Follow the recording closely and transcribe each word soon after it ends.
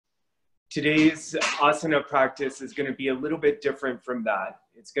Today's asana practice is going to be a little bit different from that.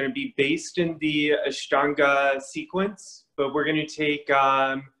 It's going to be based in the Ashtanga sequence, but we're going to take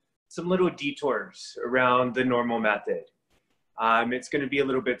some little detours around the normal method. It's going to be a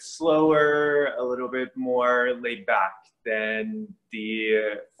little bit slower, a little bit more laid back than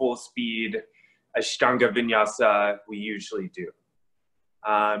the full speed Ashtanga vinyasa we usually do.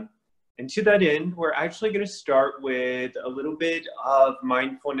 And to that end, we're actually going to start with a little bit of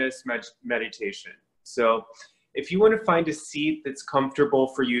mindfulness meditation. So if you want to find a seat that's comfortable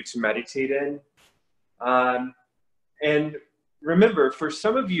for you to meditate in, and remember, for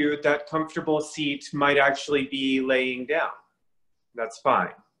some of you, that comfortable seat might actually be laying down. That's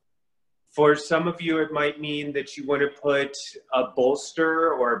fine. For some of you, it might mean that you want to put a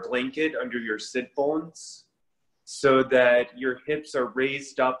bolster or a blanket under your sit bones so that your hips are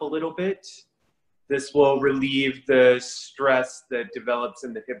raised up a little bit. This will relieve the stress that develops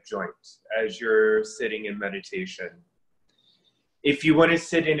in the hip joint as you're sitting in meditation. If you want to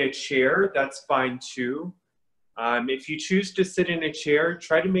sit in a chair, that's fine too. If you choose to sit in a chair,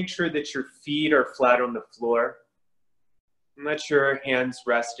 try to make sure that your feet are flat on the floor. And let your hands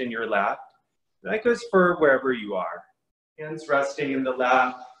rest in your lap. That goes for wherever you are. Hands resting in the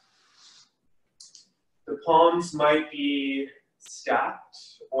lap. The palms might be stacked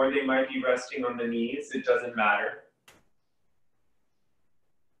or they might be resting on the knees. It doesn't matter.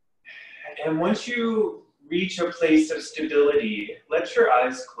 And once you reach a place of stability, let your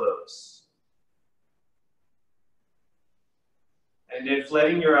eyes close. And if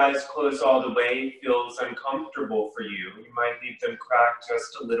letting your eyes close all the way feels uncomfortable for you, you might leave them cracked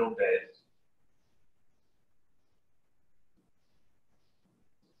just a little bit.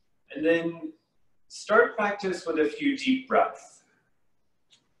 And then start practice with a few deep breaths.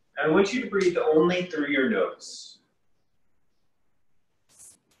 I want you to breathe only through your nose.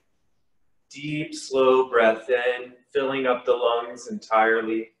 Deep, slow breath in, filling up the lungs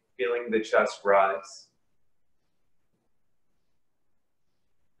entirely, feeling the chest rise.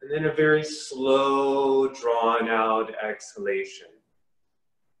 And then a very slow, drawn out exhalation.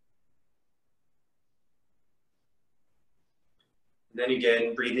 And then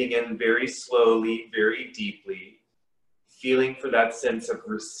again, breathing in very slowly, very deeply, feeling for that sense of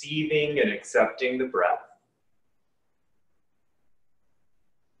receiving and accepting the breath.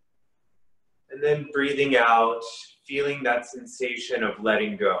 And then breathing out, feeling that sensation of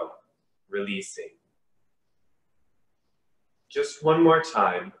letting go, releasing. Just one more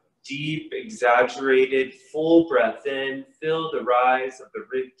time. Deep, exaggerated, full breath in. Feel the rise of the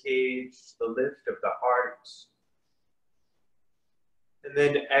rib cage, the lift of the heart. And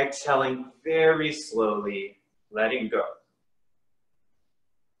then exhaling very slowly, letting go.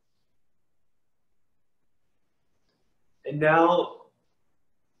 And now,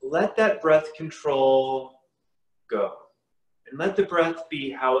 let that breath control go. And let the breath be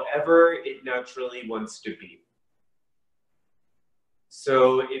however it naturally wants to be.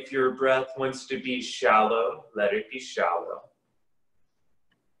 So if your breath wants to be shallow, let it be shallow.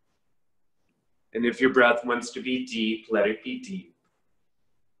 And if your breath wants to be deep, let it be deep.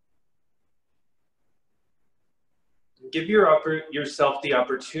 Give yourself the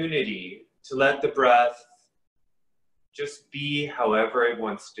opportunity to let the breath just be however it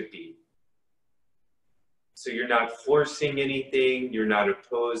wants to be. So you're not forcing anything, you're not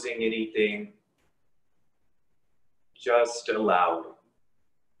opposing anything, just allowing.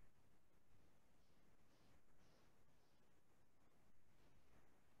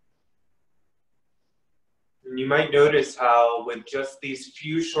 And you might notice how with just these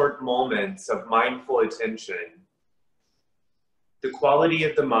few short moments of mindful attention, the quality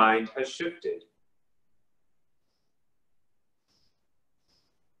of the mind has shifted.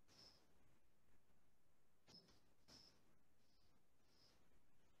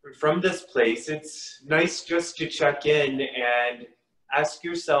 And from this place, it's nice just to check in and ask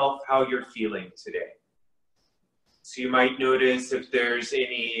yourself how you're feeling today. So you might notice if there's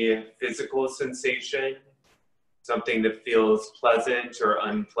any physical sensation, something that feels pleasant or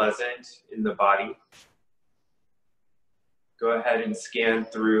unpleasant in the body. Go ahead and scan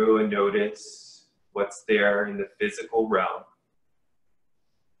through and notice what's there in the physical realm.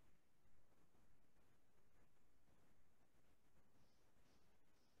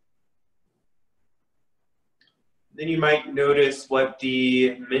 Then you might notice what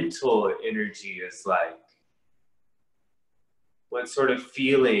the mental energy is like. What sort of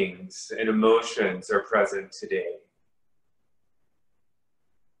feelings and emotions are present today?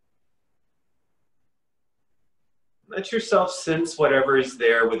 Let yourself sense whatever is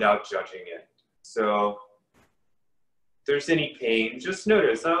there without judging it. So If there's any pain, just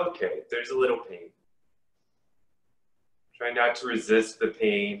notice, oh, okay, there's a little pain. Try not to resist the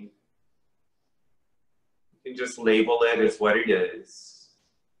pain. You can just label it as what it is.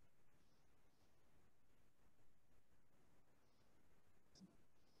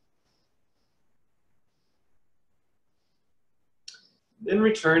 Then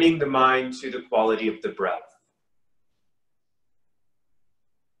returning the mind to the quality of the breath.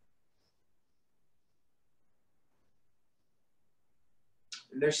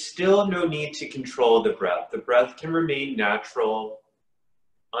 And there's still no need to control the breath. The breath can remain natural,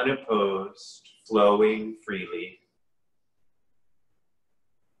 unopposed, flowing freely.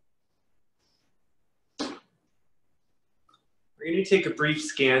 We're going to take a brief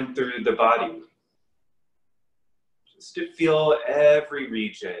scan through the body, just to feel every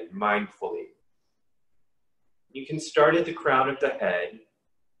region mindfully. You can start at the crown of the head,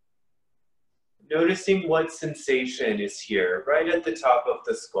 noticing what sensation is here, right at the top of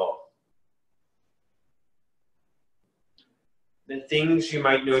the skull. The things you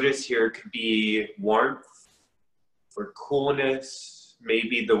might notice here could be warmth or coolness,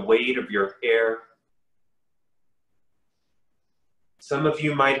 maybe the weight of your hair. Some of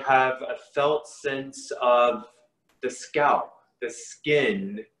you might have a felt sense of the scalp, the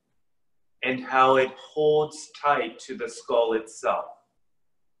skin, and how it holds tight to the skull itself.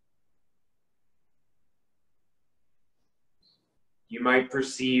 You might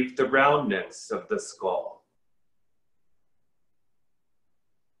perceive the roundness of the skull.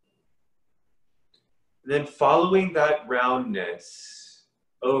 Then following that roundness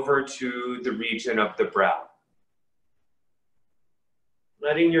over to the region of the brow.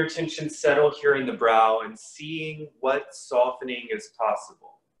 Letting your attention settle here in the brow and seeing what softening is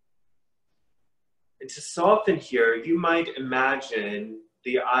possible. And to soften here, you might imagine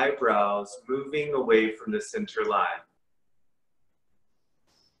the eyebrows moving away from the center line,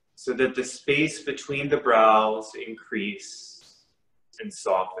 so that the space between the brows increase and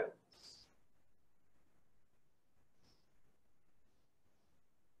soften.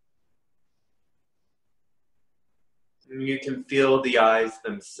 And you can feel the eyes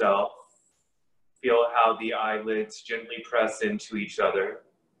themselves. Feel how the eyelids gently press into each other.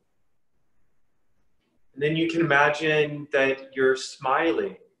 And then you can imagine that you're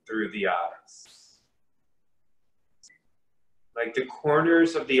smiling through the eyes. Like the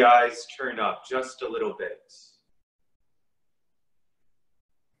corners of the eyes turn up just a little bit.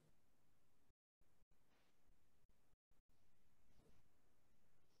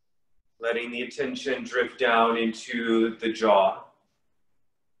 Letting the attention drift down into the jaw.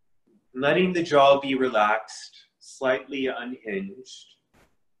 Letting the jaw be relaxed, slightly unhinged.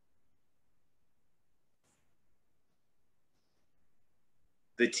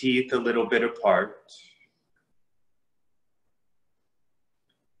 The teeth a little bit apart.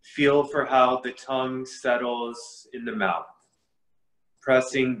 Feel for how the tongue settles in the mouth,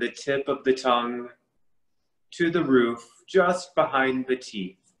 pressing the tip of the tongue to the roof just behind the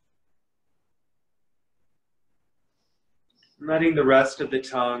teeth. Letting the rest of the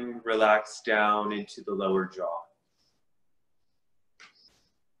tongue relax down into the lower jaw.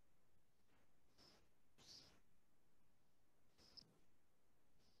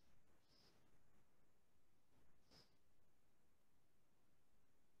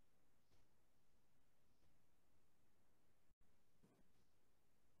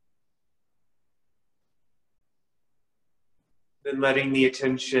 Then letting the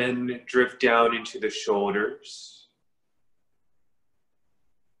attention drift down into the shoulders.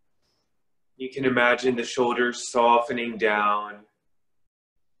 You can imagine the shoulders softening down.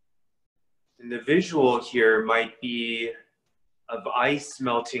 And the visual here might be of ice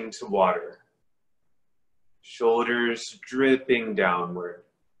melting to water. Shoulders dripping downward.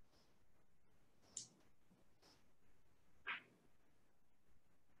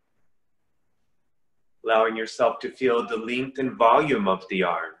 Allowing yourself to feel the length and volume of the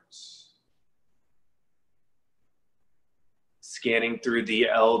arms. Scanning through the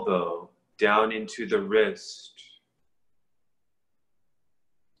elbow, down into the wrist.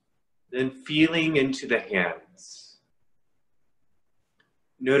 Then feeling into the hands.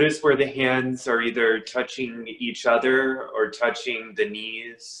 Notice where the hands are either touching each other or touching the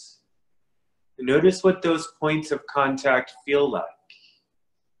knees. Notice what those points of contact feel like.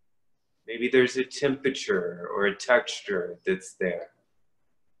 Maybe there's a temperature or a texture that's there.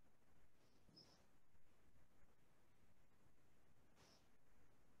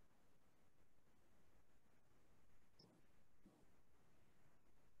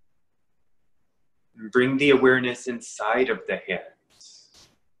 And bring the awareness inside of the hands.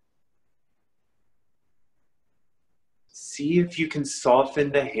 see if you can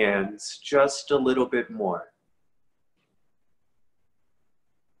soften the hands just a little bit more.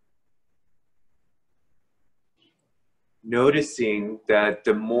 Noticing that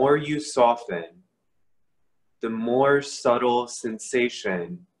the more you soften, the more subtle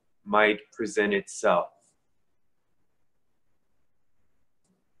sensation might present itself.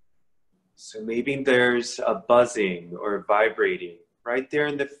 So maybe there's a buzzing or vibrating right there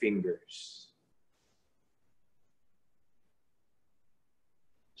in the fingers.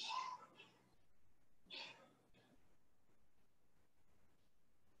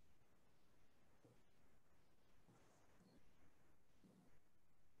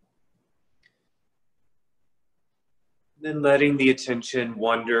 Then letting the attention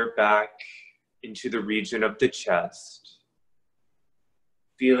wander back into the region of the chest.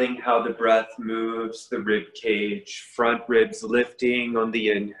 Feeling how the breath moves the rib cage, front ribs lifting on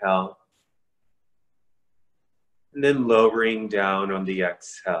the inhale, and then lowering down on the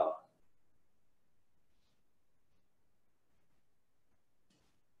exhale.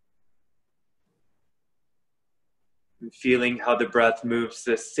 And feeling how the breath moves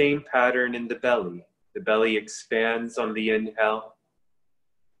the same pattern in the belly. The belly expands on the inhale,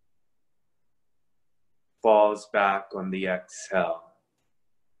 falls back on the exhale.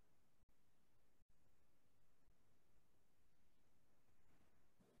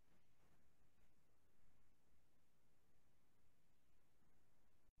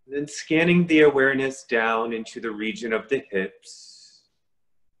 Then scanning the awareness down into the region of the hips,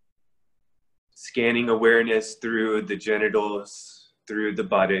 scanning awareness through the genitals, through the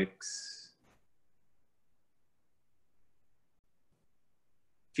buttocks,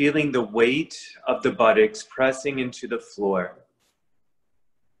 feeling the weight of the buttocks pressing into the floor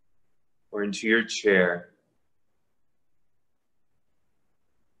or into your chair.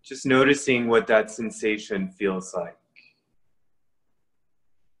 Just noticing what that sensation feels like.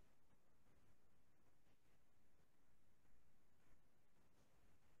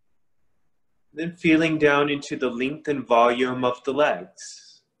 Then feeling down into the length and volume of the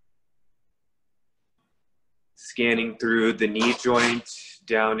legs. Scanning through the knee joint,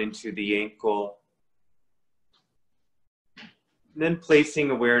 down into the ankle. And then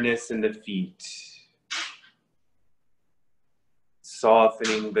placing awareness in the feet.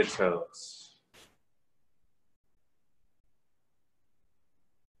 Softening the toes.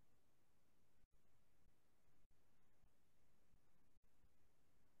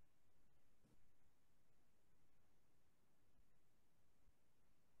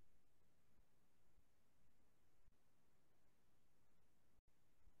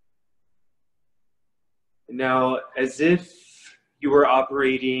 Now, as if you were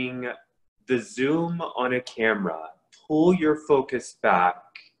operating the zoom on a camera, pull your focus back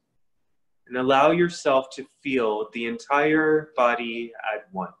and allow yourself to feel the entire body at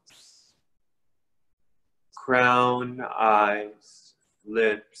once. Crown, eyes,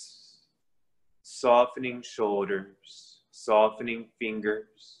 lips, softening shoulders, softening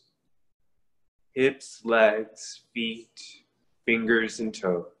fingers, hips, legs, feet, fingers, and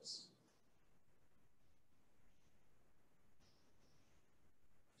toes.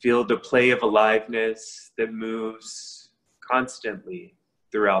 Feel the play of aliveness that moves constantly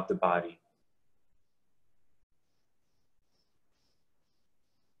throughout the body.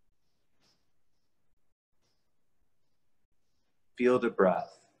 Feel the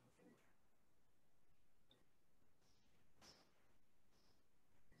breath.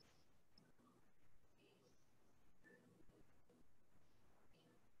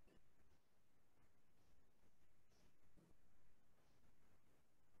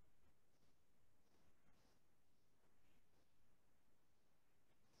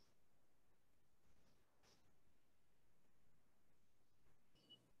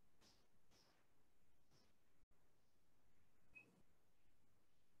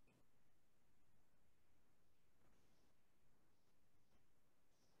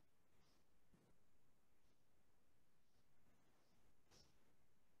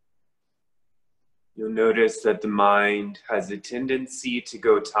 You'll notice that the mind has a tendency to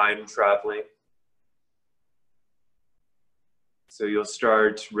go time traveling. So you'll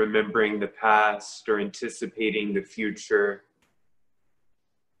start remembering the past or anticipating the future.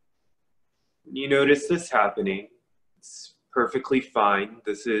 You notice this happening. It's perfectly fine.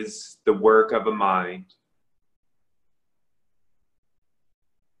 This is the work of a mind.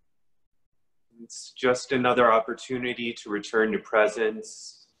 It's just another opportunity to return to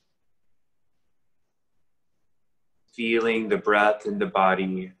presence. Feeling the breath in the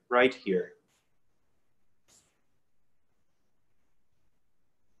body right here.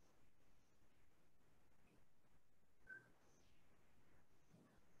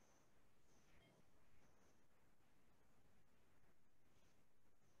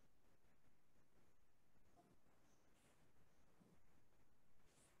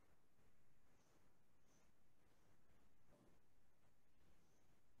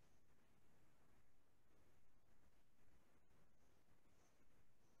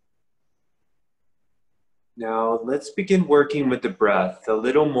 Now let's begin working with the breath a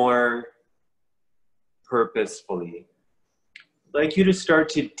little more purposefully. I'd like you to start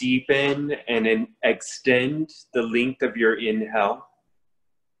to deepen and extend the length of your inhale.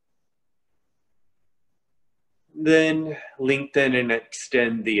 Then lengthen and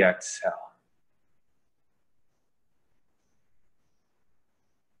extend the exhale.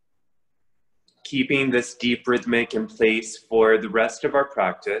 Keeping this deep rhythmic in place for the rest of our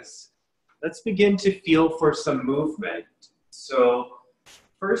practice, let's begin to feel for some movement. So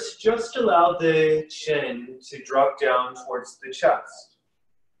first, just allow the chin to drop down towards the chest.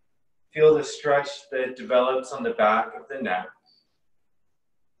 Feel the stretch that develops on the back of the neck.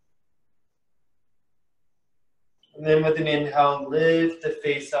 And then with an inhale, lift the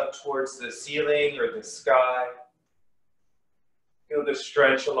face up towards the ceiling or the sky. Feel the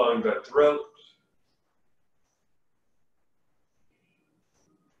stretch along the throat.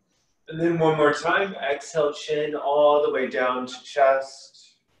 And then one more time, exhale, chin all the way down to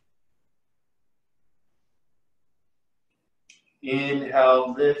chest.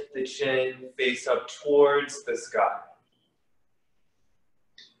 Inhale, lift the chin, face up towards the sky.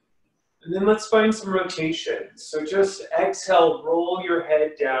 And then let's find some rotation. So just exhale, roll your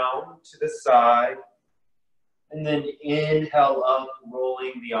head down to the side. And then inhale up,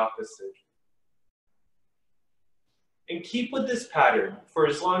 rolling the opposite. And keep with this pattern for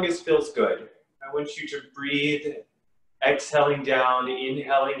as long as feels good. I want you to breathe, exhaling down,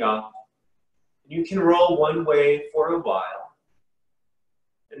 inhaling up. You can roll one way for a while.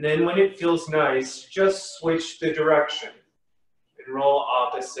 And then when it feels nice, just switch the direction and roll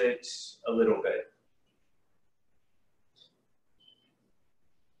opposite a little bit.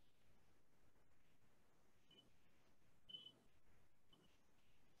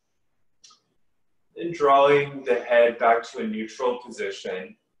 And drawing the head back to a neutral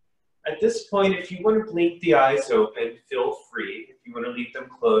position. At this point, if you want to blink the eyes open, feel free. If you want to leave them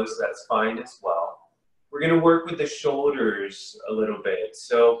closed, that's fine as well. We're going to work with the shoulders a little bit.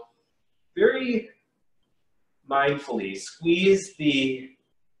 So very mindfully squeeze the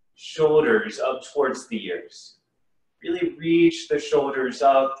shoulders up towards the ears. Really reach the shoulders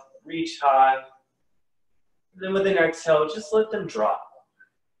up, reach high. And then with an exhale, just let them drop.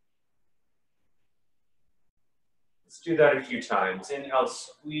 Let's do that a few times. Inhale,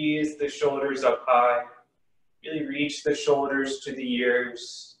 squeeze the shoulders up high. Really reach the shoulders to the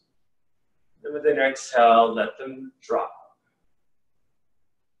ears. Then with an exhale, let them drop.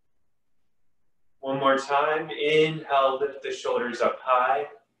 One more time. Inhale, lift the shoulders up high.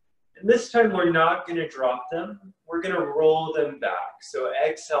 And this time we're not going to drop them. We're going to roll them back. So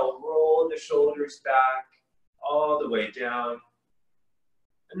exhale, roll the shoulders back all the way down.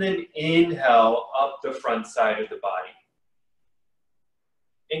 And then inhale up the front side of the body.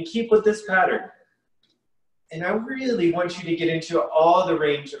 And keep with this pattern. And I really want you to get into all the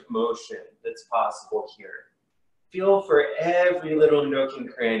range of motion that's possible here. Feel for every little nook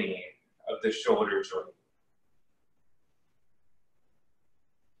and cranny of the shoulder joint.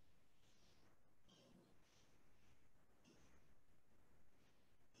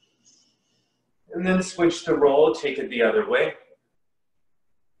 And then switch the roll, take it the other way.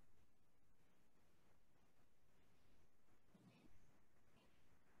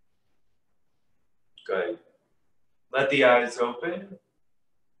 Good. Let the eyes open.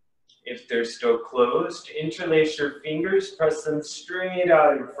 If they're still closed, interlace your fingers, press them straight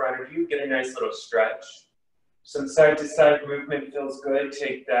out in front of you. Get a nice little stretch. Some side-to-side movement feels good.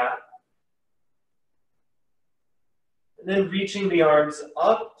 Take that. And then reaching the arms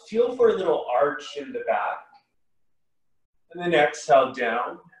up, feel for a little arch in the back. And then exhale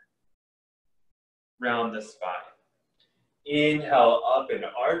down, round the spine. Inhale up and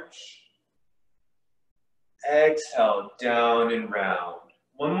arch. Exhale down and round.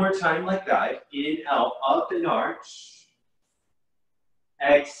 One more time like that. Inhale up and arch.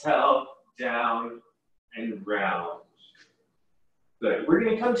 Exhale down and round. Good. We're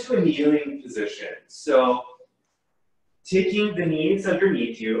going to come to a kneeling position. So taking the knees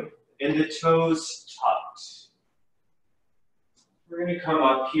underneath you and the toes tucked. We're going to come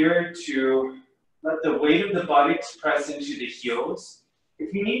up here to let the weight of the body press into the heels.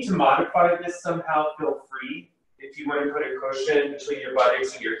 If you need to modify this somehow, feel free. If you want to put a cushion between your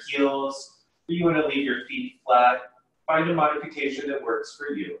buttocks and your heels, or you want to leave your feet flat, find a modification that works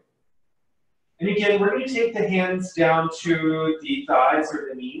for you. And again, we're going to take the hands down to the thighs or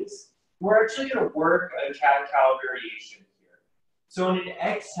the knees. We're actually going to work a cat-cow variation here. So on an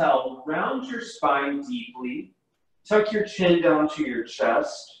exhale, round your spine deeply, tuck your chin down to your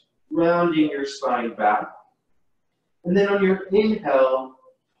chest, rounding your spine back. And then on your inhale,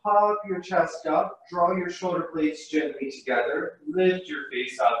 pop your chest up, draw your shoulder blades gently together, lift your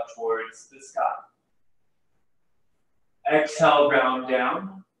face up towards the sky. Exhale, round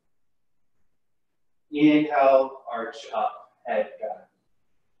down. Inhale, arch up, head back.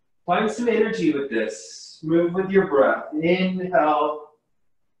 Find some energy with this. Move with your breath. Inhale,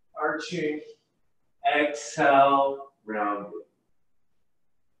 arching. Exhale, rounding.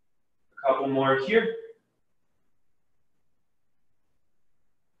 A couple more here.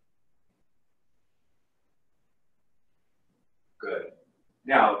 Good.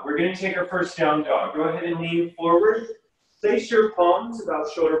 Now, we're going to take our first down dog. Go ahead and lean forward. Place your palms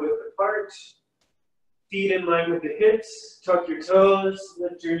about shoulder width apart. Feet in line with the hips. Tuck your toes.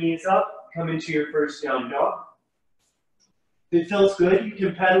 Lift your knees up. Come into your first down dog. If it feels good, you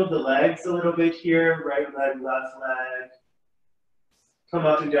can pedal the legs a little bit here. Right leg, left leg. Come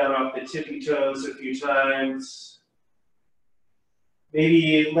up and down off the tippy toes a few times.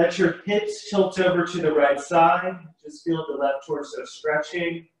 Maybe let your hips tilt over to the right side. Just feel the left torso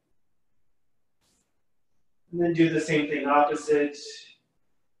stretching. And then do the same thing opposite.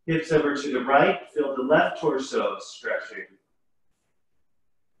 Hips over to the right. Feel the left torso stretching.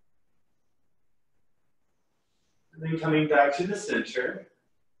 And then coming back to the center.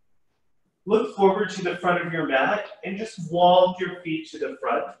 Look forward to the front of your mat and just walk your feet to the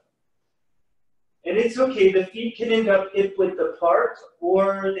front. And it's okay, the feet can end up hip width apart,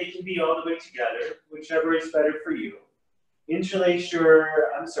 or they can be all the way together, whichever is better for you.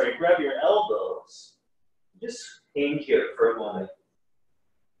 Grab your elbows. Just hang here for a moment.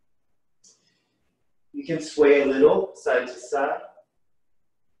 You can sway a little side to side.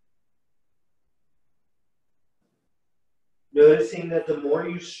 Noticing that the more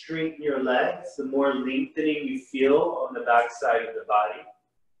you straighten your legs, the more lengthening you feel on the back side of the body.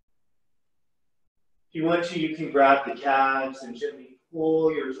 If you want to, you can grab the calves and gently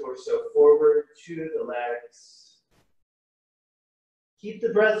pull your torso forward to the legs. Keep the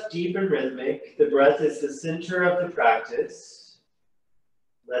breath deep and rhythmic. The breath is the center of the practice.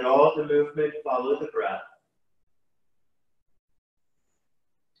 Let all the movement follow the breath.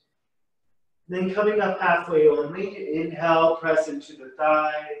 Then coming up halfway only, inhale, press into the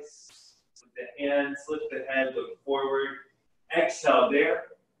thighs. With the hands, lift the head, look forward. Exhale there.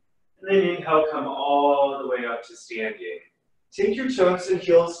 And then inhale, come all the way up to standing. Take your toes and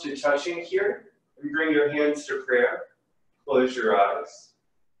heels to touching here, and bring your hands to prayer. Close your eyes.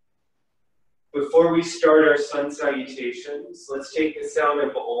 Before we start our sun salutations, let's take the sound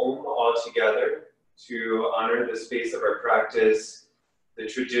of Om all together to honor the space of our practice, the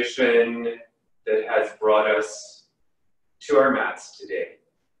tradition that has brought us to our mats today.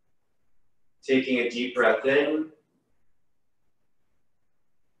 Taking a deep breath in.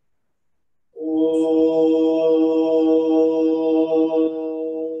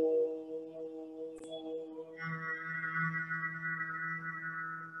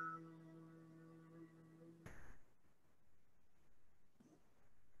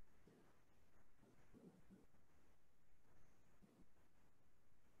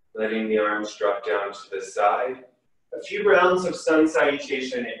 Letting the arms drop down to the side. A few rounds of sun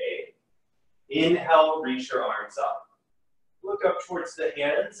salutation A. Inhale, reach your arms up. Look up towards the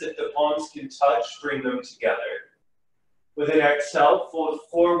hands. If the palms can touch, bring them together. With an exhale, fold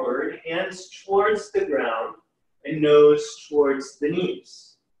forward, hands towards the ground, and nose towards the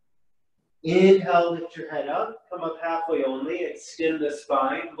knees. Inhale, lift your head up, come up halfway only, extend the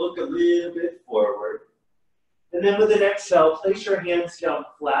spine, look a little bit forward. And then with an exhale, place your hands down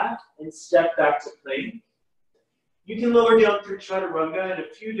flat and step back to plank. You can lower down through chaturanga in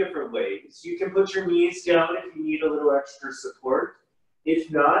a few different ways. You can put your knees down if you need a little extra support. If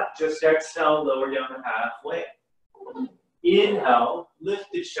not, just exhale, lower down halfway. Inhale,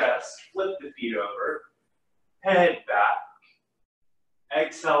 lift the chest, flip the feet over, head back.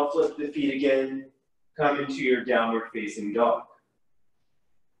 Exhale, flip the feet again, come into your downward facing dog.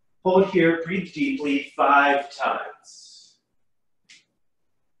 Hold here, breathe deeply 5 times.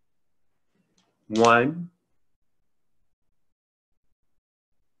 1,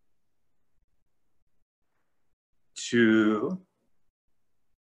 2,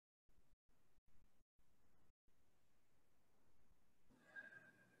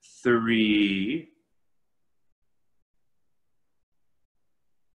 3,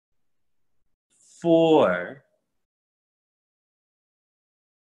 4,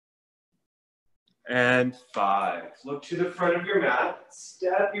 and 5. Look to the front of your mat.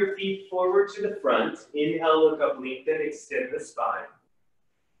 Step your feet forward to the front. Inhale, look up, lengthen, extend the spine.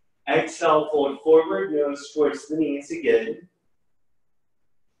 Exhale, fold forward, nose towards the knees again.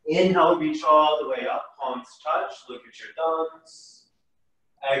 Inhale, reach all the way up, palms touch, look at your thumbs.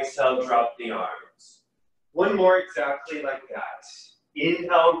 Exhale, drop the arms. One more exactly like that.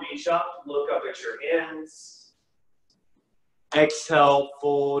 Inhale, reach up, look up at your hands. Exhale,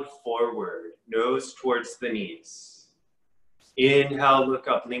 fold forward, nose towards the knees. Inhale, look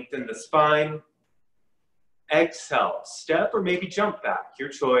up, lengthen the spine. Exhale, step or maybe jump back, your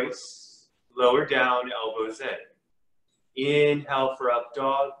choice. Lower down, elbows in. Inhale for up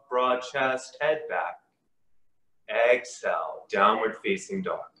dog, broad chest, head back. Exhale, downward facing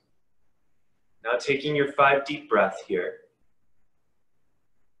dog. Now taking your 5 deep breaths here.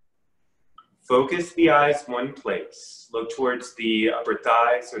 Focus the eyes one place. Look towards the upper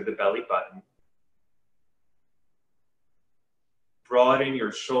thighs or the belly button. Broaden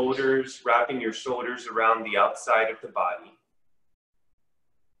your shoulders, wrapping your shoulders around the outside of the body.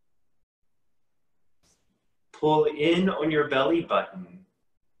 Pull in on your belly button.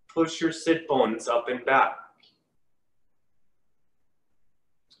 Push your sit bones up and back.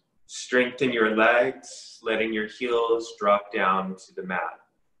 Strengthen your legs, letting your heels drop down to the mat.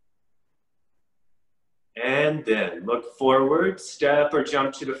 And then look forward, step or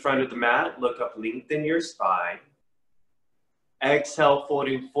jump to the front of the mat, look up, lengthen your spine. Exhale,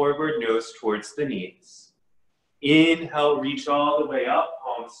 folding forward, nose towards the knees. Inhale, reach all the way up,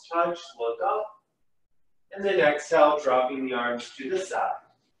 palms touch, look up. And then exhale, dropping the arms to the side.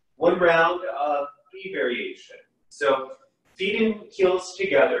 One round of V variation. So feet and heels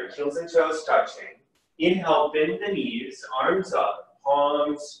together, heels and toes touching. Inhale, bend the knees, arms up,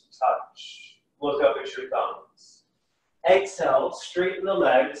 palms touch. Look up at your thumbs. Exhale, straighten the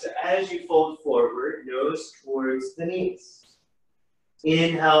legs as you fold forward, nose towards the knees.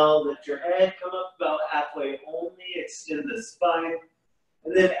 Inhale, lift your head, come up about halfway only, extend the spine.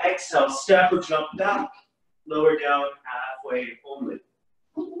 And then exhale, step or jump back, lower down halfway only.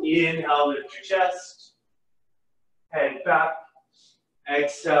 Inhale, lift your chest, head back.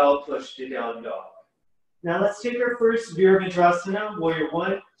 Exhale, push to down dog. Now let's take our first Virabhadrasana, warrior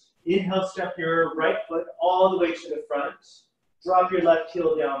one. Inhale, step your right foot all the way to the front. Drop your left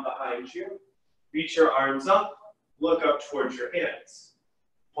heel down behind you. Reach your arms up, look up towards your hands.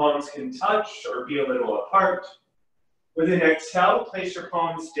 Palms can touch or be a little apart. With an exhale, place your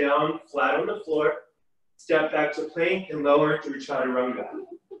palms down flat on the floor. Step back to plank and lower through chaturanga.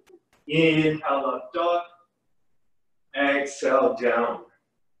 Inhale, up dog. Exhale, down.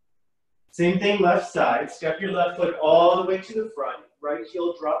 Same thing, left side. Step your left foot all the way to the front. Right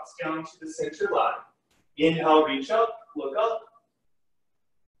heel drops down to the center line. Inhale, reach up, look up.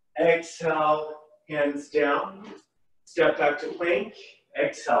 Exhale, hands down. Step back to plank.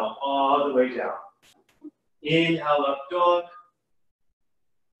 Exhale, all the way down. Inhale, up dog.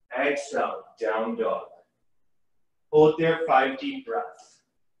 Exhale, down dog. Hold there, 5 deep breaths.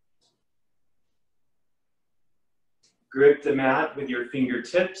 Grip the mat with your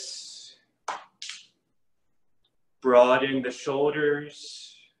fingertips. Broaden the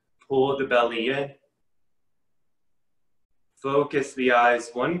shoulders, pull the belly in. Focus the eyes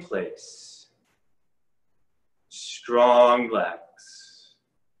one place. Strong legs.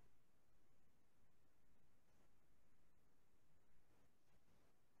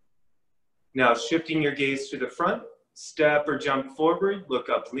 Now shifting your gaze to the front, step or jump forward, look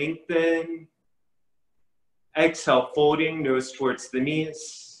up, lengthen. Exhale, folding, nose towards the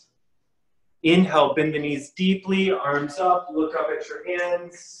knees. Inhale, bend the knees deeply, arms up, look up at your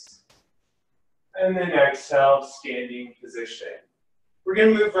hands. And then exhale, standing position. We're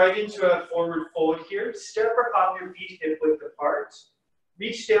going to move right into a forward fold here. Step or hop your feet hip width apart.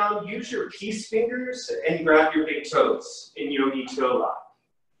 Reach down, use your peace fingers, and grab your big toes in yogi toe lock.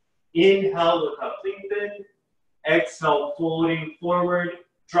 Inhale, look up, lengthen. Exhale, folding forward,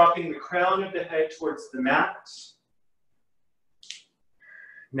 dropping the crown of the head towards the mat.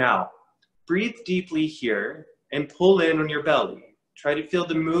 Now, breathe deeply here and pull in on your belly. Try to feel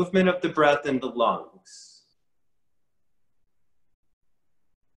the movement of the breath in the lungs.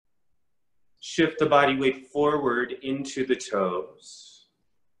 Shift the body weight forward into the toes.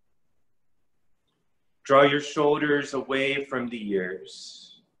 Draw your shoulders away from the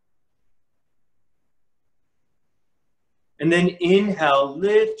ears. And then inhale,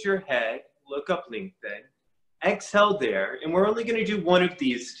 lift your head, look up, lengthen. Exhale there, and we're only going to do one of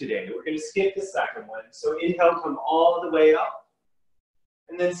these today. We're going to skip the second one. So inhale, come all the way up,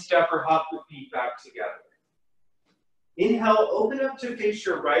 and then step or hop the feet back together. Inhale, open up to face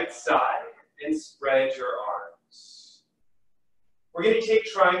your right side and spread your arms. We're going to take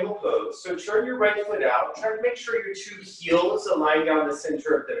triangle pose. So turn your right foot out. Try to make sure your 2 heels align down the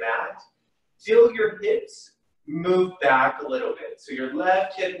center of the mat. Feel your hips move back a little bit. So your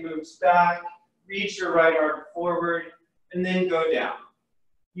left hip moves back. Reach your right arm forward, and then go down.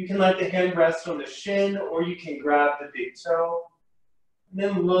 You can let the hand rest on the shin, or you can grab the big toe, and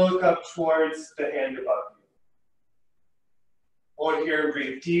then look up towards the hand above you. Hold here and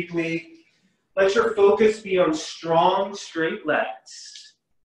breathe deeply. Let your focus be on strong, straight legs.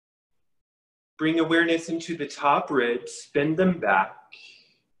 Bring awareness into the top ribs, bend them back.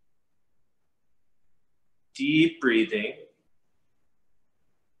 Deep breathing.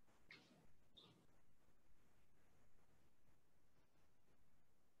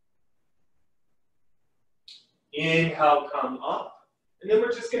 Inhale, come up. And then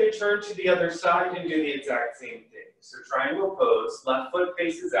we're just going to turn to the other side and do the exact same thing. So triangle pose, left foot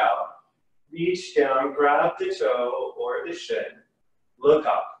faces out. Reach down, grab the toe or the shin. Look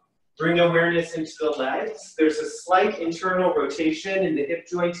up. Bring awareness into the legs. There's a slight internal rotation in the hip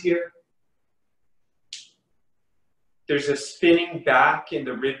joint here. There's a spinning back in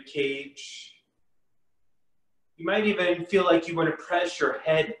the rib cage. You might even feel like you want to press your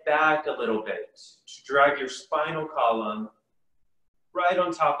head back a little bit to drag your spinal column right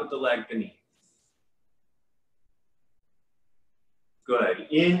on top of the leg beneath. Good.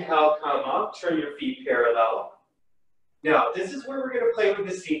 Inhale, come up, turn your feet parallel. Now, this is where we're going to play with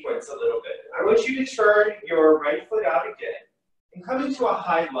the sequence a little bit. I want you to turn your right foot out again and come into a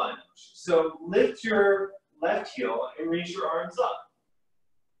high lunge. So lift your left heel and reach your arms up.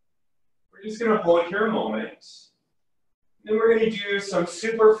 We're just going to hold here a moment. Then we're going to do some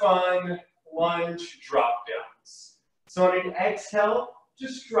super fun lunge drop downs. So on an exhale,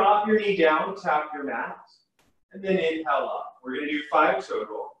 just drop your knee down, tap your mat, and then inhale up. We're going to do 5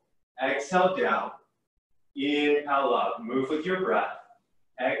 total. Exhale down, inhale up. Move with your breath.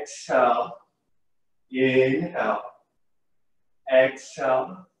 Exhale, inhale,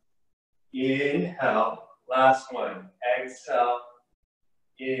 exhale, inhale. Last one. Exhale,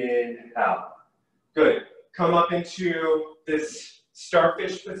 inhale. Good. Come up into this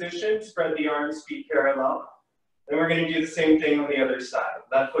starfish position. Spread the arms, feet parallel. And we're going to do the same thing on the other side.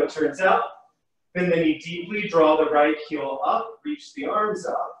 Left foot turns out. Bend the knee deeply. Draw the right heel up. Reach the arms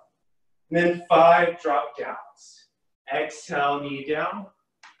up. And then 5 drop downs. Exhale, knee down.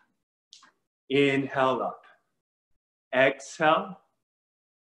 Inhale up. Exhale.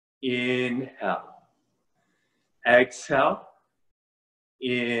 Inhale. Exhale.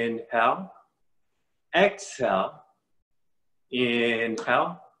 Inhale. Exhale.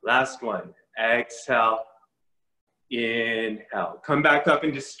 Inhale. Last one. Exhale. Inhale. Come back up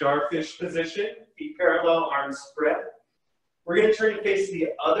into starfish position. Feet parallel, arms spread. We're going to turn to face the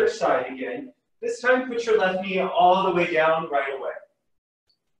other side again. This time, put your left knee all the way down right away.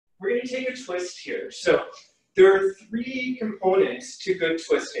 We're going to take a twist here. So there are 3 components to good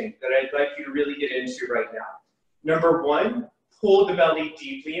twisting that I'd like you to really get into right now. Number 1, pull the belly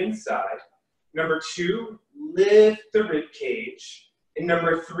deeply inside. Number 2, lift the rib cage. And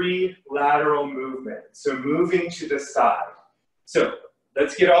number 3, lateral movement. So moving to the side. So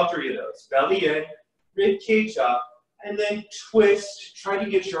let's get all 3 of those. Belly in, rib cage up, and then twist. Try to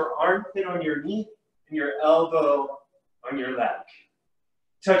get your armpit on your knee and your elbow on your leg.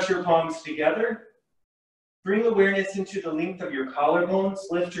 Touch your palms together. Bring awareness into the length of your collarbones.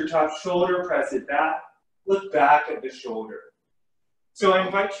 Lift your top shoulder, press it back. Look back at the shoulder. So I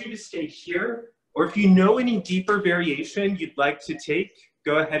invite you to stay here, or if you know any deeper variation you'd like to take,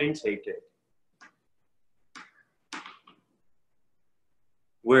 go ahead and take it.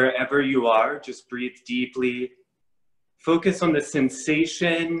 Wherever you are, just breathe deeply. Focus on the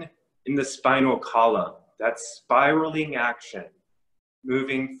sensation in the spinal column, that spiraling action,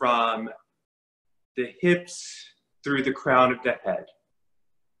 moving from the hips through the crown of the head.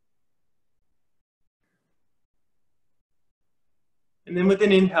 And then with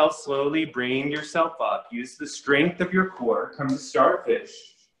an inhale, slowly bring yourself up. Use the strength of your core. Come to starfish.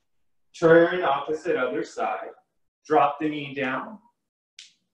 Turn opposite other side. Drop the knee down.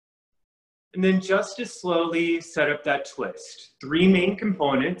 And then just as slowly set up that twist. 3 main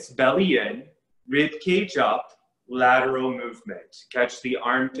components: belly in, rib cage up, lateral movement. Catch the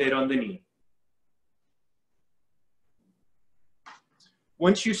armpit on the knee.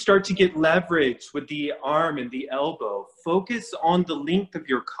 Once you start to get leverage with the arm and the elbow, focus on the length of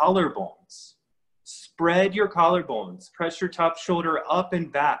your collarbones. Spread your collarbones. Press your top shoulder up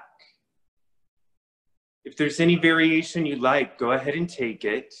and back. If there's any variation you like, go ahead and take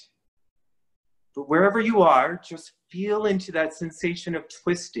it. But wherever you are, just feel into that sensation of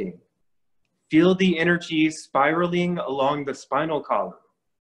twisting. Feel the energy spiraling along the spinal column.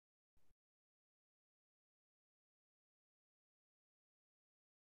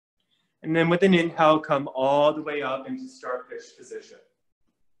 And then with an inhale, come all the way up into starfish position.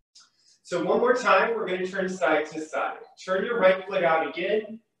 So one more time, we're going to turn side to side. Turn your right foot out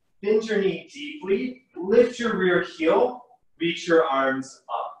again. Bend your knee deeply. Lift your rear heel. Reach your arms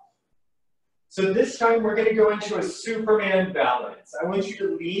up. So this time, we're going to go into a Superman balance. I want you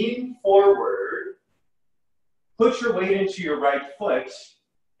to lean forward. Put your weight into your right foot.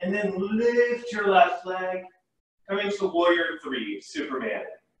 And then lift your left leg. Come into Warrior 3, Superman.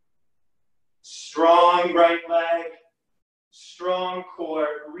 Strong right leg. Strong core,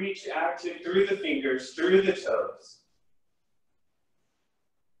 reach active through the fingers, through the toes.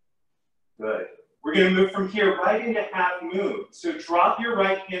 Good. We're going to move from here right into half moon. So drop your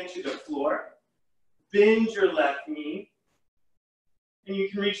right hand to the floor, bend your left knee, and you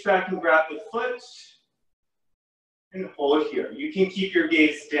can reach back and grab the foot and hold here. You can keep your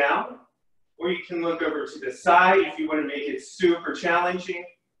gaze down, or you can look over to the side if you want to make it super challenging.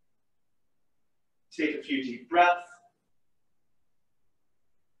 Take a few deep breaths.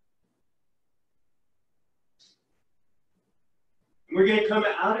 We're going to come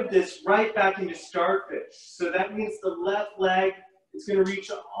out of this right back into starfish. So that means the left leg is going to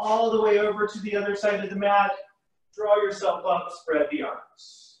reach all the way over to the other side of the mat. Draw yourself up, spread the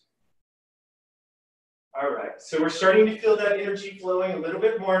arms. All right, so we're starting to feel that energy flowing a little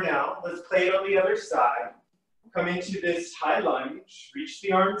bit more now. Let's play it on the other side. Come into this high lunge, reach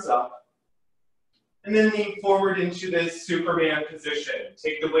the arms up, and then lean forward into this Superman position.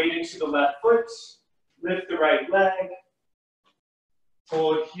 Take the weight into the left foot, lift the right leg.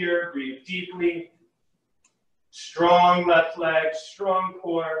 Hold here, breathe deeply. Strong left leg, strong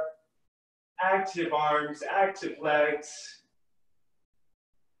core, active arms, active legs.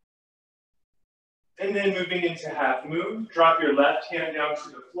 And then moving into half moon, drop your left hand down to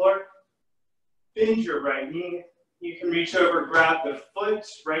the floor. Bend your right knee. You can reach over, grab the foot,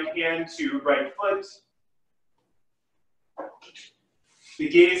 right hand to right foot. The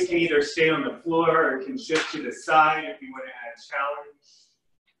gaze can either stay on the floor or it can shift to the side if you want to add challenge.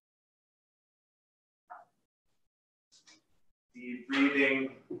 Deep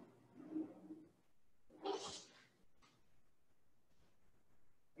breathing.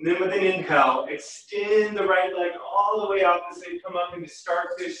 And then with an inhale, extend the right leg all the way out as they come up into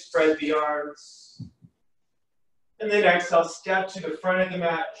starfish, spread the arms. And then exhale, step to the front of the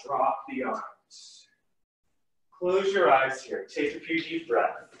mat, drop the arms. Close your eyes here, take a few deep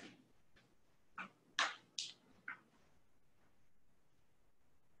breaths.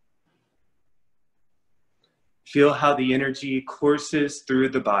 Feel how the energy courses through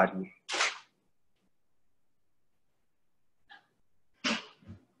the body.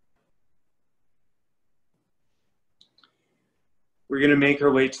 We're going to make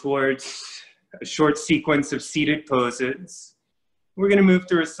our way towards a short sequence of seated poses. We're going to move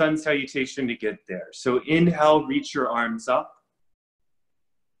through a sun salutation to get there. So inhale, reach your arms up.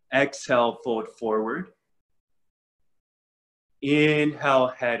 Exhale, fold forward. Inhale,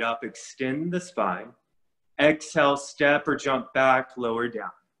 head up, extend the spine. Exhale, step or jump back, lower down.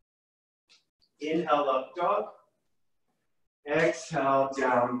 Inhale, up dog. Exhale,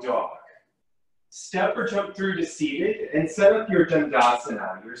 down dog. Step or jump through to seated and set up your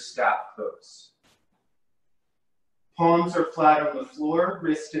Dandasana, your staff pose. Palms are flat on the floor,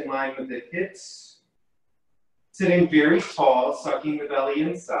 wrist in line with the hips. Sitting very tall, sucking the belly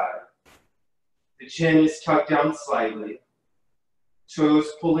inside. The chin is tucked down slightly.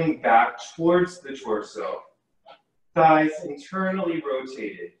 Toes pulling back towards the torso. Thighs internally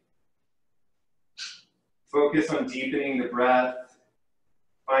rotated. Focus on deepening the breath,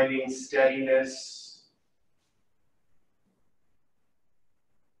 finding steadiness.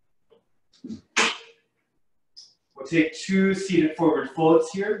 We'll take 2 seated forward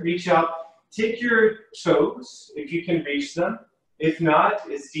folds here. Reach out, take your toes, if you can reach them. If not,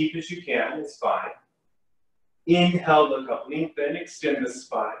 as deep as you can, it's fine. Inhale, look up, lengthen, extend the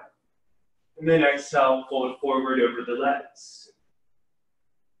spine. And then exhale, fold forward over the legs.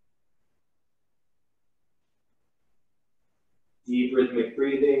 Deep rhythmic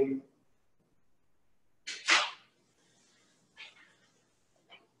breathing.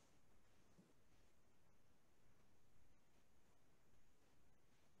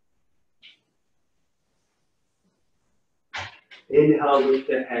 Inhale, lift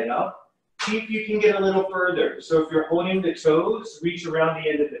the head up. See if you can get a little further. So if you're holding the toes, reach around the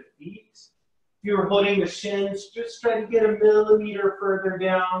end of the feet. If you're holding the shins, just try to get a millimeter further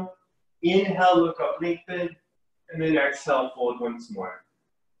down. Inhale, look up, lengthen. And then exhale, fold once more.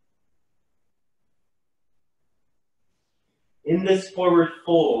 In this forward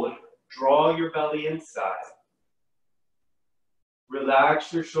fold, draw your belly inside.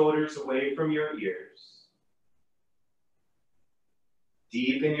 Relax your shoulders away from your ears.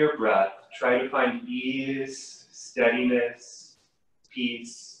 Deepen your breath. Try to find ease, steadiness,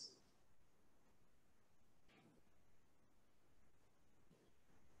 peace.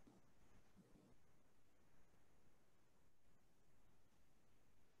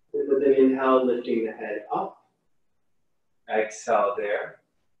 And with an inhale, lifting the head up. Exhale there.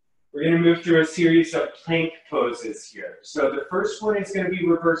 We're going to move through a series of plank poses here. So the first one is going to be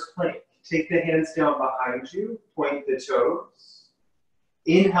reverse plank. Take the hands down behind you, point the toes.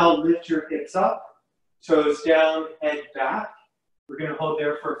 Inhale, lift your hips up, toes down, head back. We're going to hold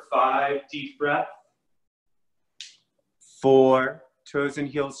there for 5 deep breaths. 4, toes and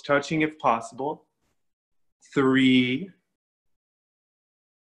heels touching if possible. 3,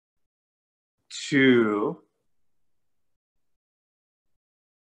 2,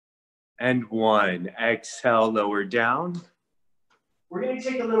 and 1. Exhale, lower down. We're going to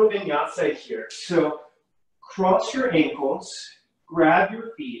take a little vinyasa here. So cross your ankles, grab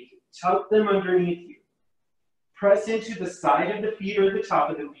your feet, tuck them underneath you. Press into the side of the feet or the top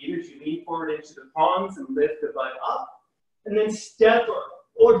of the feet as you lean forward into the palms and lift the butt up. And then step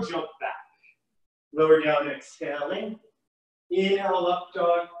or jump back. Lower down, exhaling. Inhale, up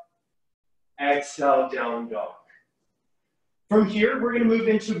dog. Exhale, down dog. From here, we're going to move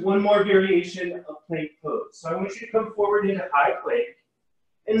into one more variation of plank pose. So I want you to come forward into high plank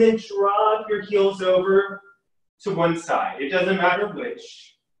and then drop your heels over to one side. It doesn't matter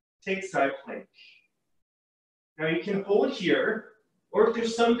which. Take side plank. Now you can hold here, or if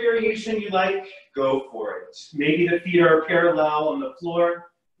there's some variation you like, go for it. Maybe the feet are parallel on the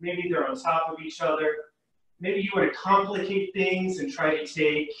floor. Maybe they're on top of each other. Maybe you want to complicate things and try to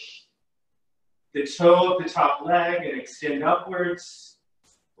take the toe of the top leg and extend upwards.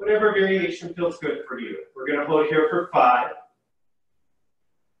 Whatever variation feels good for you. We're going to hold here for 5,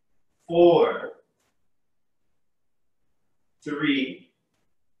 4, 3,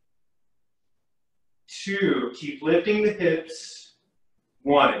 2, keep lifting the hips.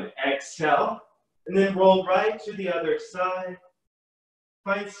 1, exhale, and then roll right to the other side.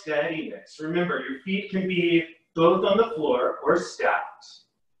 Find steadiness. Remember, your feet can be both on the floor or stacked.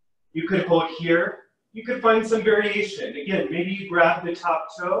 You could hold here. You could find some variation. Again, maybe you grab the top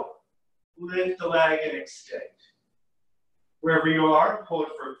toe, lift the leg, and extend. Wherever you are, hold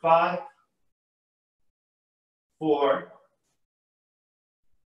for 5, 4,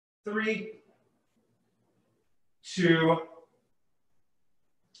 3, 2,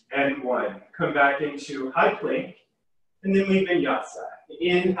 and 1. Come back into high plank, and then we vinyasa.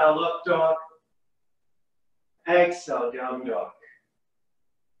 Inhale, up dog. Exhale, down dog.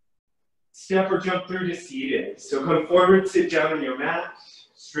 Step or jump through to seated. So come forward, sit down on your mat,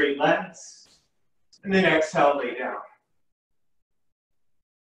 straight legs, and then exhale, lay down.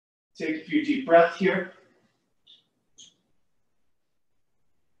 Take a few deep breaths here.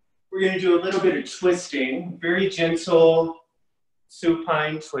 We're going to do a little bit of twisting, very gentle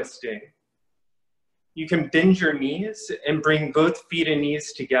supine twisting. You can bend your knees and bring both feet and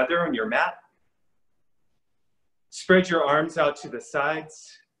knees together on your mat. Spread your arms out to the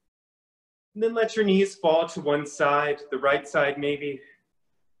sides. And then let your knees fall to one side, the right side maybe.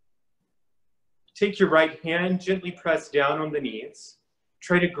 Take your right hand, gently press down on the knees.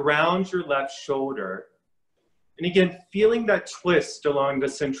 Try to ground your left shoulder. And again, feeling that twist along the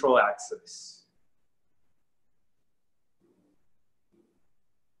central axis.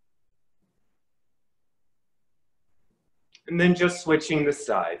 And then just switching the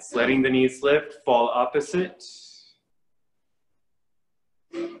sides, letting the knees lift, fall opposite.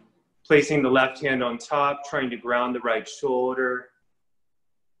 Placing the left hand on top, trying to ground the right shoulder.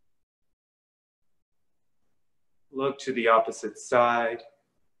 Look to the opposite side.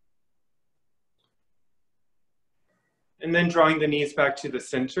 And then drawing the knees back to the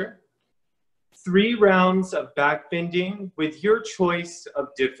center. 3 rounds of back bending with your choice of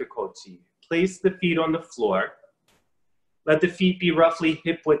difficulty. Place the feet on the floor. Let the feet be roughly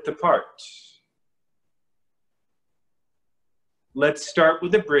hip width apart. Let's start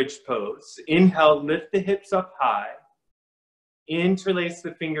with a bridge pose. Inhale, lift the hips up high. Interlace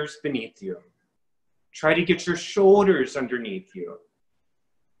the fingers beneath you. Try to get your shoulders underneath you.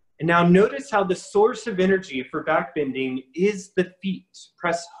 And now notice how the source of energy for back bending is the feet.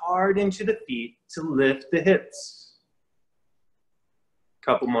 Press hard into the feet to lift the hips.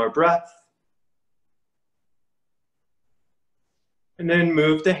 Couple more breaths. And then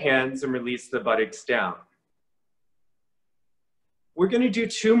move the hands and release the buttocks down. We're going to do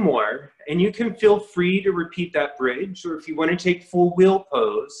 2 more, and you can feel free to repeat that bridge, or if you want to take full wheel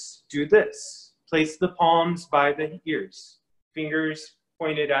pose, do this. Place the palms by the ears, fingers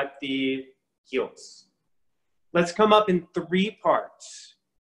pointed at the heels. Let's come up in 3 parts.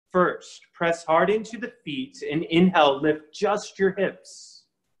 First, press hard into the feet and inhale, lift just your hips.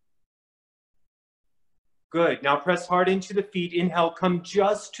 Good. Now press hard into the feet. Inhale, come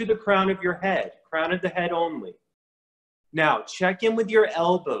just to the crown of your head, crown of the head only. Now check in with your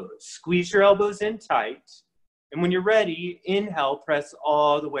elbows. Squeeze your elbows in tight. And when you're ready, inhale, press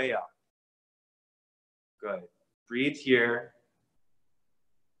all the way up. Good. Breathe here.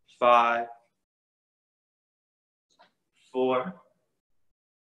 5, 4,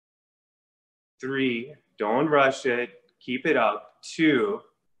 3, don't rush it, keep it up. 2,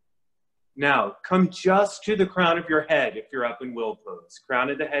 now come just to the crown of your head if you're up in wheel pose. Crown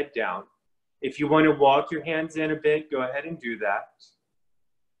of the head down. If you want to walk your hands in a bit, go ahead and do that.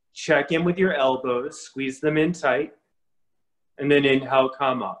 Check in with your elbows, squeeze them in tight, and then inhale,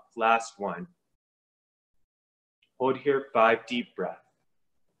 come up. Last one. Hold here, 5 deep breaths.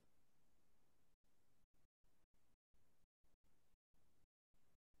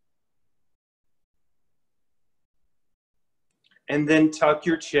 And then tuck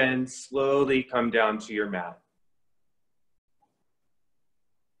your chin, slowly come down to your mat.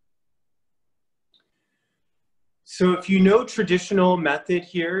 So if you know traditional method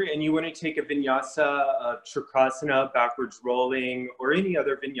here and you want to take a vinyasa, a trikrasana, backwards rolling, or any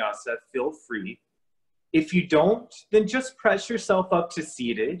other vinyasa, feel free. If you don't, then just press yourself up to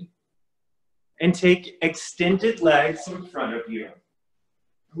seated and take extended legs in front of you.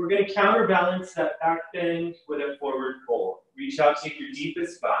 We're going to counterbalance that back bend with a forward fold. Reach out, take your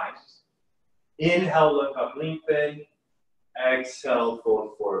deepest spine. Inhale, look up, lengthen. Exhale,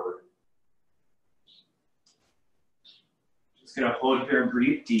 fold forward. Just going to hold here and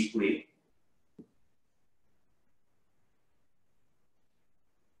breathe deeply.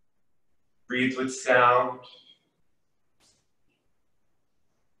 Breathe with sound.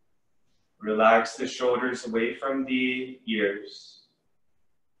 Relax the shoulders away from the ears.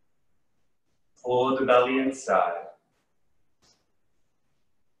 Pull the belly inside.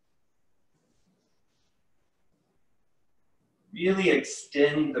 Really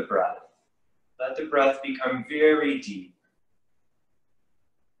extend the breath. Let the breath become very deep.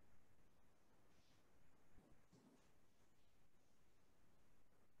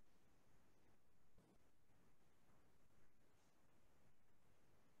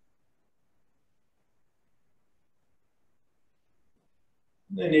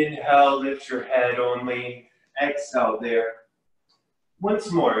 Then inhale, lift your head only. Exhale there.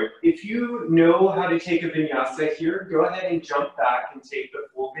 Once more, if you know how to take a vinyasa here, go ahead and jump back and take the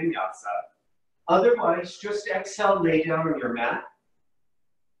full vinyasa. Otherwise, just exhale, lay down on your mat.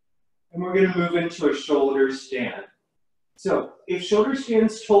 And we're going to move into a shoulder stand. So if shoulder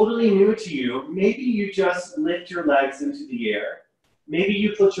stand's totally new to you, maybe you just lift your legs into the air. Maybe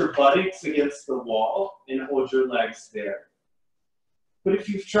you put your buttocks against the wall and hold your legs there. But if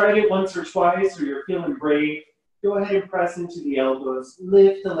you've tried it once or twice or you're feeling brave, go ahead and press into the elbows,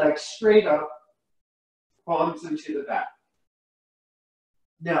 lift the legs straight up, palms into the back.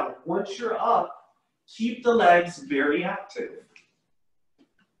 Now, once you're up, keep the legs very active.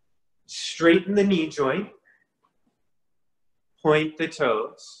 Straighten the knee joint, point the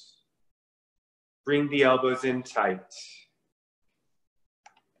toes, bring the elbows in tight.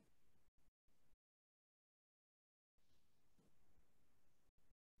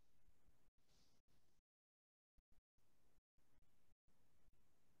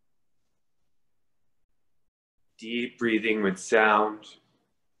 Deep breathing with sound.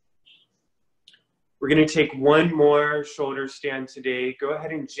 We're going to take one more shoulder stand today. Go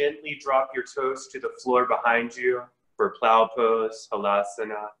ahead and gently drop your toes to the floor behind you for plow pose,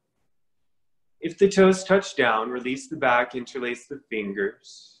 halasana. If the toes touch down, release the back, interlace the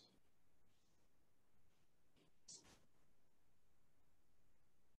fingers.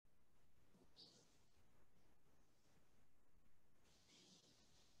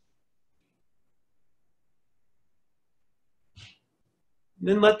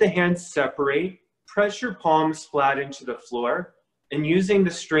 Then let the hands separate. Press your palms flat into the floor, and using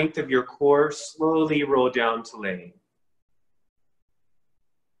the strength of your core, slowly roll down to laying.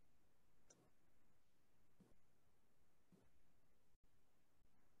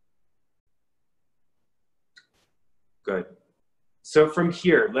 Good. So from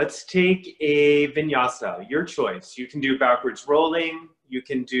here, let's take a vinyasa, your choice. You can do backwards rolling, you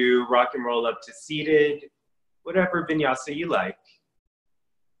can do rock and roll up to seated, whatever vinyasa you like.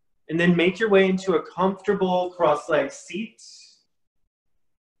 And then make your way into a comfortable cross-legged seat.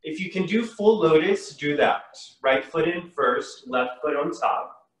 If you can do full lotus, do that. Right foot in first, left foot on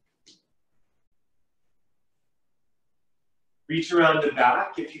top. Reach around the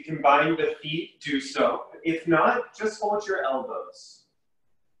back. If you can bind the feet, do so. If not, just hold your elbows.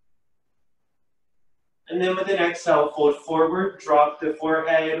 And then with an exhale, fold forward, drop the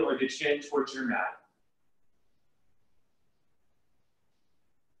forehead or the chin towards your mat.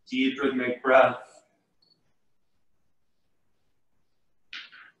 Deep rhythmic breath.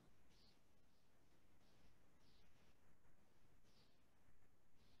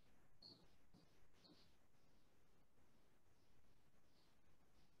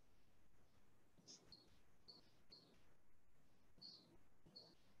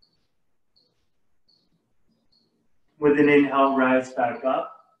 With an inhale, rise back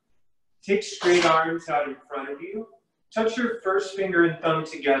up. Take straight arms out in front of you. Touch your first finger and thumb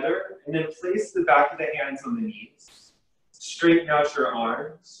together, and then place the back of the hands on the knees. Straighten out your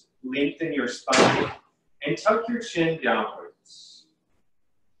arms, lengthen your spine, and tuck your chin downwards.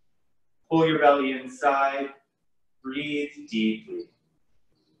 Pull your belly inside. Breathe deeply.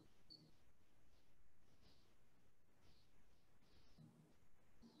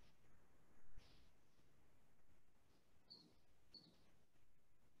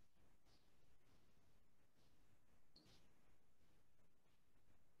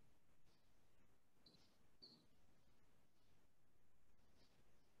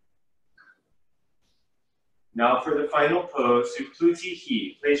 Now for the final pose, Supluti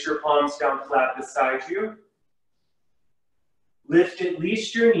Hi. Place your palms down flat beside you. Lift at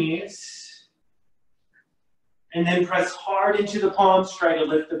least your knees. And then press hard into the palms. Try to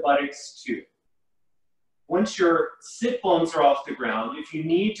lift the buttocks too. Once your sit bones are off the ground, if you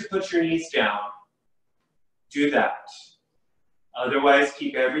need to put your knees down, do that. Otherwise,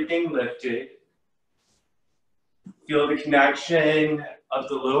 keep everything lifted. Feel the connection of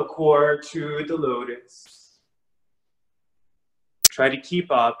the low core to the lotus. Try to keep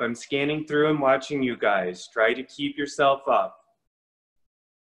up. I'm scanning through and watching you guys. Try to keep yourself up.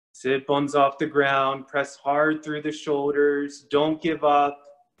 Sit bones off the ground. Press hard through the shoulders. Don't give up.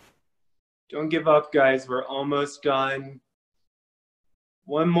 Don't give up, guys. We're almost done.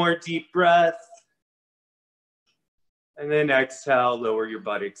 One more deep breath. And then exhale, lower your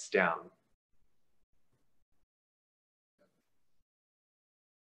buttocks down.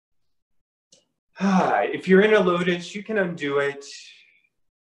 If you're in a lotus, you can undo it.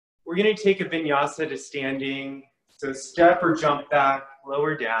 We're going to take a vinyasa to standing. So step or jump back,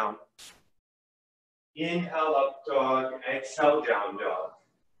 lower down. Inhale, up dog. Exhale, down dog.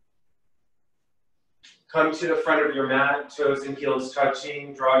 Come to the front of your mat, toes and heels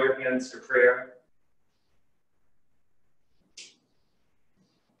touching. Draw your hands to prayer.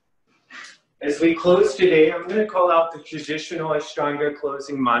 As we close today, I'm going to call out the traditional Ashtanga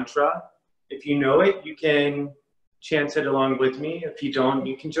closing mantra. If you know it, you can chant it along with me. If you don't,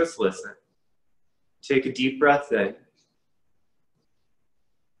 you can just listen. Take a deep breath in.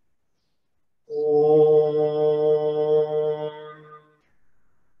 Om.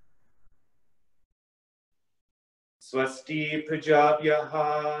 Swasti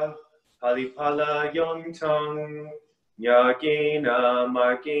Prajabhyaha Palipala Yongtang Yagena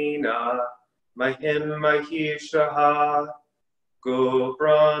Magena Mahim Mahishaha Go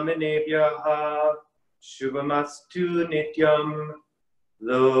Brahmanebhyaha Shubhamastu Nityam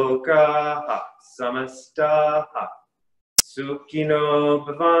Lokaha Samastaha Sukhino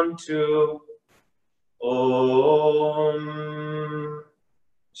Bhavantu Om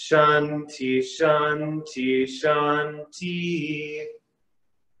Shanti Shanti Shanti.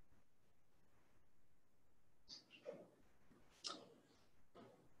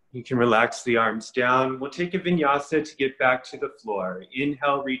 You can relax the arms down. We'll take a vinyasa to get back to the floor.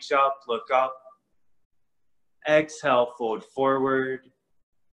 Inhale, reach up, look up. Exhale, fold forward.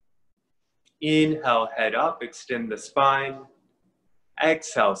 Inhale, head up, extend the spine.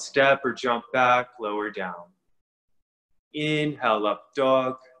 Exhale, step or jump back, lower down. Inhale, up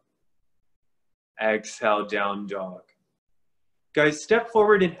dog. Exhale, down dog. Guys, step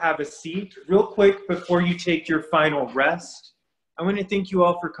forward and have a seat. Real quick before you take your final rest, I want to thank you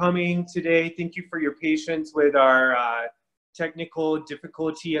all for coming today. Thank you for your patience with our technical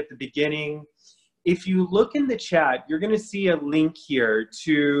difficulty at the beginning. If you look in the chat, you're going to see a link here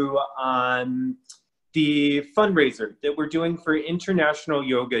to the fundraiser that we're doing for International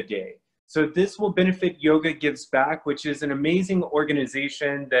Yoga Day. So this will benefit Yoga Gives Back, which is an amazing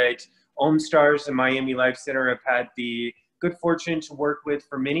organization that OmStars and Miami Life Center have had the good fortune to work with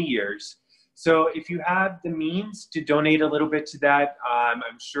for many years. So if you have the means to donate a little bit to that, I'm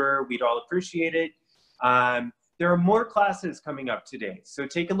sure we'd all appreciate it. There are more classes coming up today. So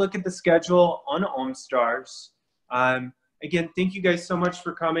take a look at the schedule on OmStars. Again, thank you guys so much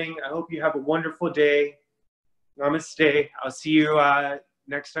for coming. I hope you have a wonderful day. Namaste. I'll see you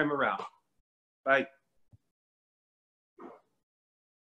next time around. Bye.